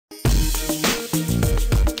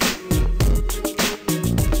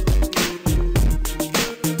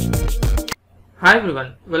Hi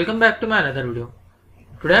everyone, welcome back to my another video.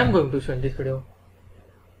 Today I am going to show in this video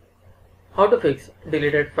how to fix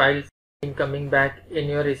deleted files coming back in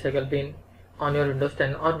your recycle bin on your Windows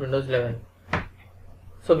 10 or Windows 11.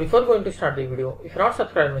 So before going to start the video, if you are not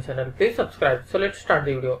subscribed to my channel, please subscribe. So let's start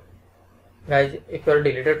the video. Guys, if your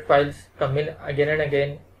deleted files come in again and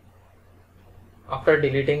again after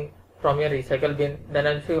deleting from your recycle bin, then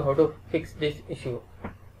I will show you how to fix this issue.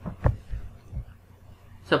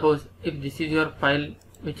 Suppose if this is your file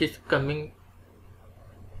which is coming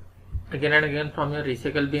again and again from your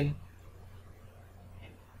recycle bin,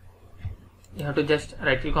 you have to just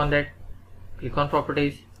right click on that, click on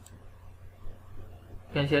properties,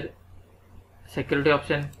 you can share security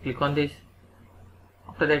option, click on this.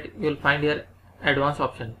 After that you will find here advanced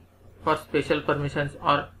option. For special permissions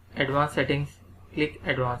or advanced settings, click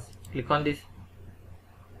advanced, click on this.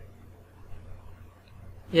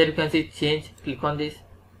 Here you can see change, click on this.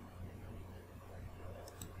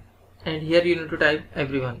 And here you need to type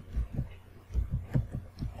everyone.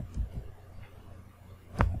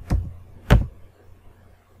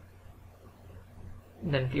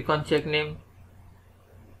 Then click on check name,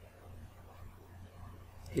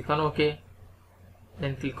 click on OK.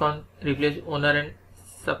 Then click on replace owner and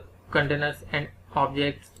sub containers and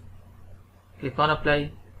objects, click on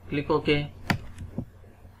apply, click OK,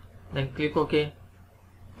 then click OK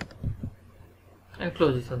and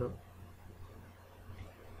close this window.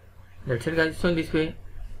 That's it guys. So in this way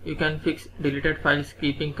you can fix deleted files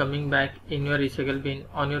keeping coming back in your recycle bin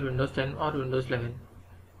on your Windows 10 or Windows 11.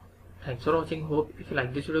 Thanks for watching. Hope if you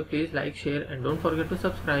like this video, please like, share and don't forget to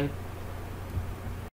subscribe.